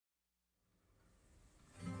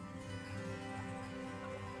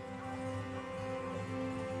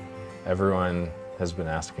Everyone has been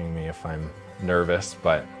asking me if I'm nervous,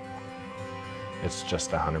 but it's just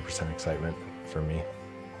 100% excitement for me.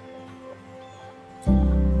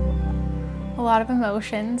 A lot of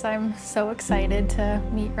emotions. I'm so excited to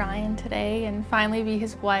meet Ryan today and finally be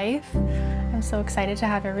his wife. I'm so excited to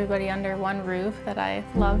have everybody under one roof that I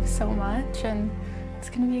love so much, and it's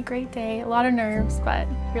going to be a great day. A lot of nerves, but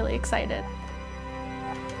really excited.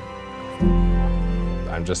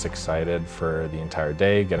 I'm just excited for the entire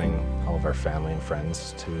day, getting all of our family and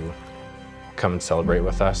friends to come and celebrate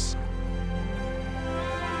with us.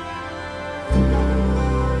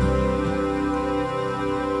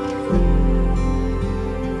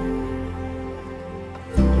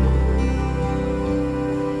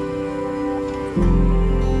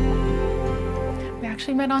 We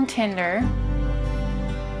actually met on Tinder.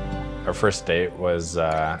 Our first date was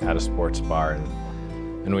at a sports bar,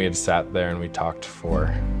 and we had sat there and we talked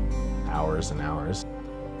for hours and hours.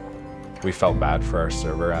 We felt bad for our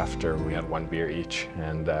server after we had one beer each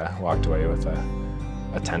and walked away with a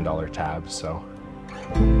 $10 tab, so.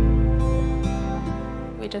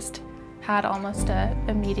 We just had almost an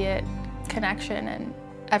immediate connection, and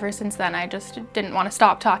ever since then I just didn't want to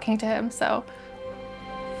stop talking to him, so.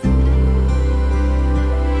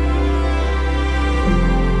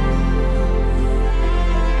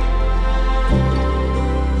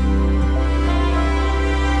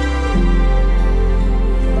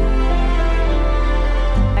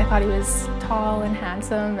 I thought he was tall and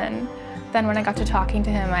handsome, and then when I got to talking to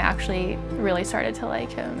him, I actually really started to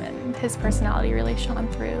like him, and his personality really shone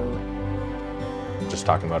through. Just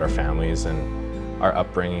talking about our families and our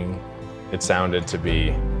upbringing, it sounded to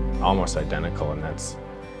be almost identical, and that's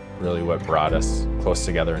really what brought us close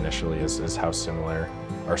together initially, is how similar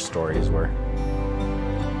our stories were.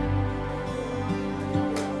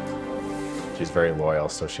 She's very loyal,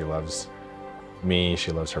 so she loves me,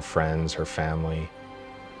 she loves her friends, her family.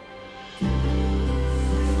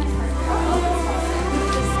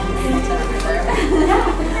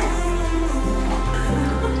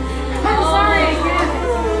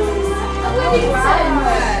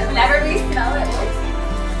 Whenever we smell it,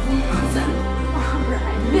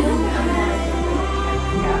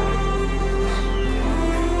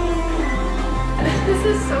 This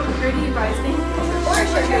is so pretty, you guys. Thank you.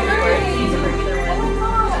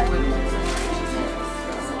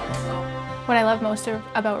 What I love most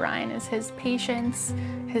about Ryan is his patience,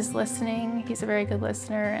 his listening. He's a very good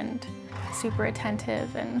listener and super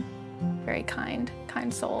attentive and very kind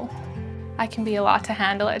soul. I can be a lot to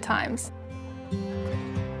handle at times.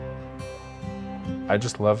 I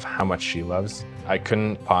just love how much she loves. I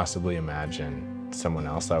couldn't possibly imagine someone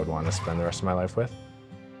else I would want to spend the rest of my life with.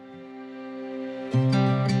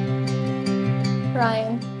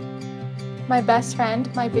 Ryan, my best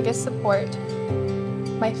friend, my biggest support,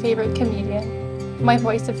 my favorite comedian, my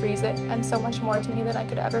voice of reason, and so much more to me than I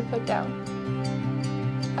could ever put down.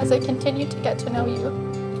 As I continued to get to know you,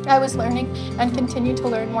 I was learning and continue to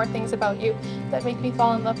learn more things about you that make me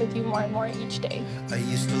fall in love with you more and more each day. I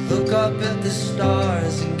used to look up at the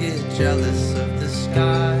stars and get jealous of the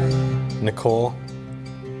sky. Nicole,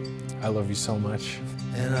 I love you so much.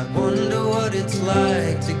 And I wonder what it's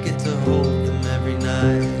like to get to hold them every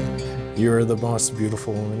night. You are the most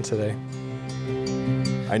beautiful woman today.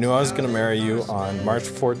 I knew I was going to marry you on March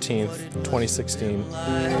 14th, 2016.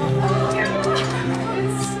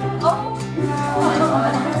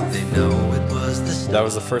 That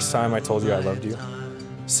was the first time I told you I loved you.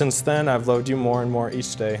 Since then, I've loved you more and more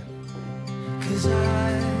each day.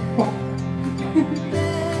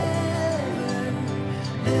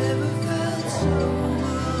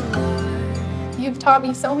 You've taught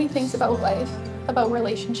me so many things about life, about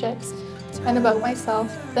relationships, and about myself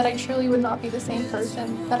that I truly would not be the same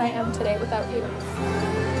person that I am today without you.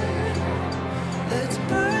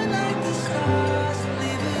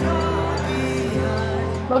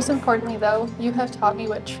 Most importantly though, you have taught me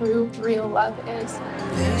what true, real love is.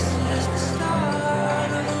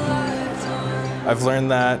 I've learned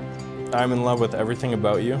that I'm in love with everything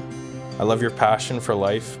about you. I love your passion for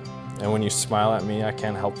life, and when you smile at me, I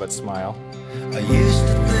can't help but smile. I used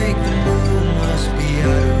to think the moon must be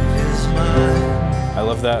out of his mind. I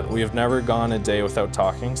love that we have never gone a day without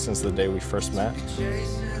talking since the day we first met.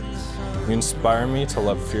 You inspire me to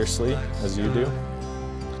love fiercely as you do,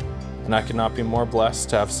 and I could not be more blessed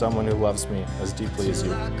to have someone who loves me as deeply as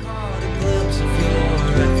you.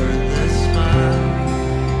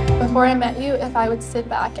 Before I met you, if I would sit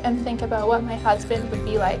back and think about what my husband would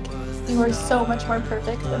be like, you were so much more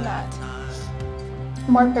perfect than that.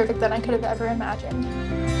 More perfect than I could have ever imagined.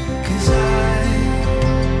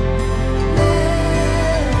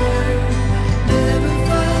 Never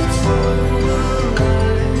felt so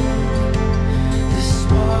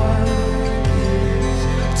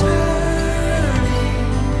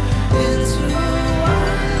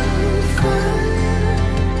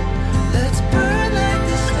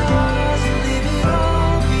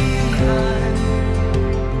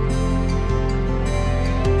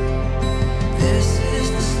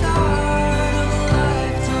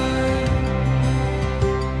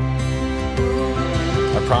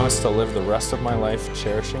promise to live the rest of my life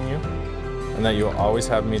cherishing you, and that you'll always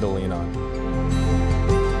have me to lean on.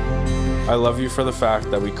 I love you for the fact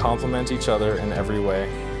that we complement each other in every way.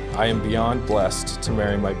 I am beyond blessed to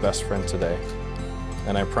marry my best friend today,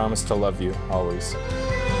 and I promise to love you always.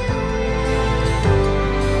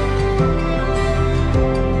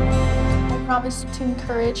 I promise to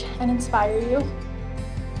encourage and inspire you,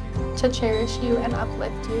 to cherish you and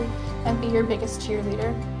uplift you, and be your biggest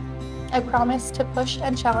cheerleader. I promise to push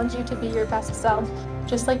and challenge you to be your best self,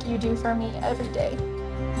 just like you do for me every day.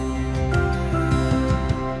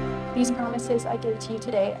 These promises I give to you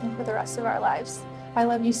today and for the rest of our lives. I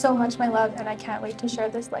love you so much, my love, and I can't wait to share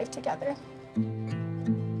this life together.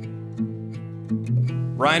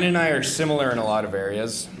 Ryan and I are similar in a lot of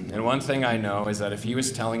areas, and one thing I know is that if he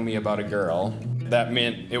was telling me about a girl, that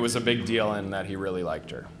meant it was a big deal and that he really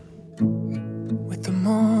liked her. With the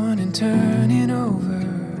morning turning over.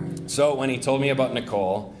 So when he told me about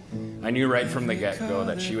Nicole, I knew right from the get-go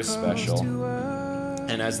that she was special.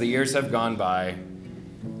 And as the years have gone by,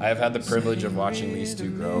 I have had the privilege of watching these two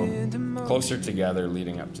grow closer together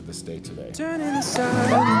leading up to this day today.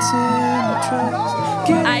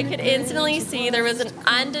 I could instantly see there was an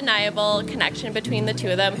undeniable connection between the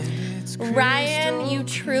two of them. Ryan, you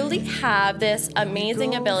truly have this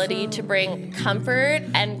amazing ability to bring comfort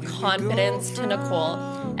and confidence to Nicole,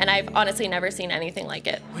 and I've honestly never seen anything like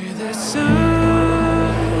it. Where the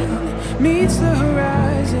sun meets the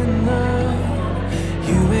horizon line,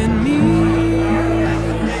 you and me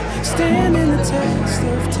stand in the test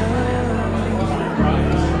of time.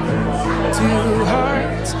 Two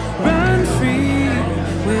hearts run free,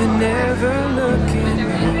 we're never looking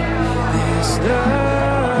back.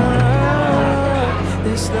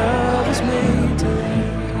 This love is made to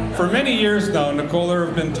last. For many years now, Nicole, there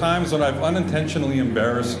have been times when I've unintentionally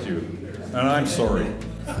embarrassed you, and I'm sorry.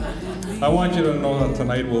 I want you to know that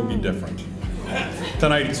tonight will be different.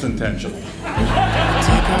 Tonight it's intentional. Take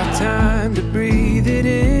our time to breathe it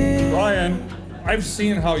in. Ryan, I've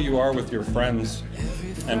seen how you are with your friends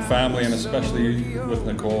and family, and especially with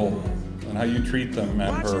Nicole, and how you treat them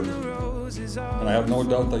and her. And I have no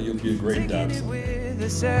doubt that you'll be a great dad.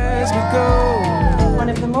 One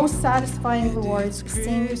of the most satisfying rewards is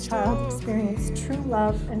seeing your child experience true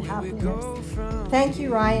love and happiness. Thank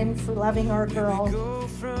you, Ryan, for loving our girl.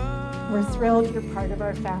 We're thrilled you're part of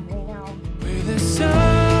our family now. Where the sun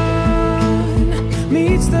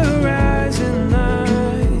meets the horizon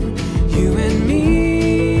line, you and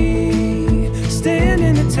me stand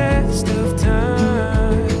in the test of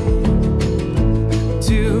time.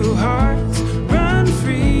 Two hearts run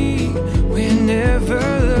free, we're never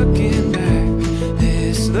looking back.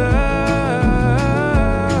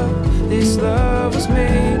 This love was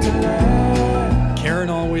made to last. Karen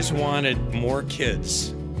always wanted more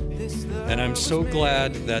kids, and I'm so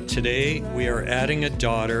glad that today we are adding a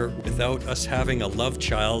daughter without us having a love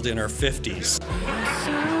child in our 50s.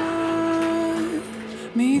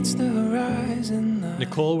 Meets the horizon line.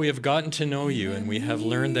 Nicole, we have gotten to know you, and we have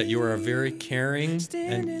learned that you are a very caring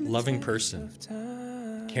and loving person.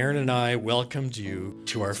 Karen and I welcomed you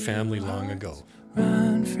to our family long ago.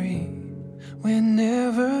 Run free, we're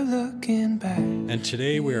never looking back. And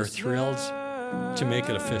today we are thrilled to make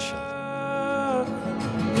it official.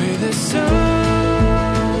 Where the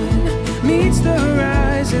sun meets the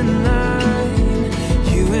horizon line,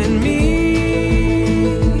 you and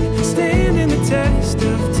me stand in the test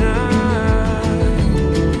of time.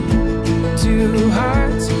 Two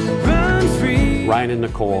hearts run free. Ryan and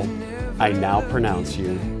Nicole, I now pronounce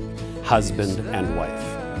you husband and wife.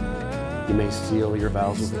 You may seal your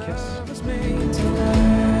vows with a kiss.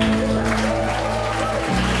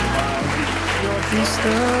 This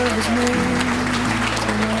love is made to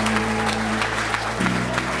last.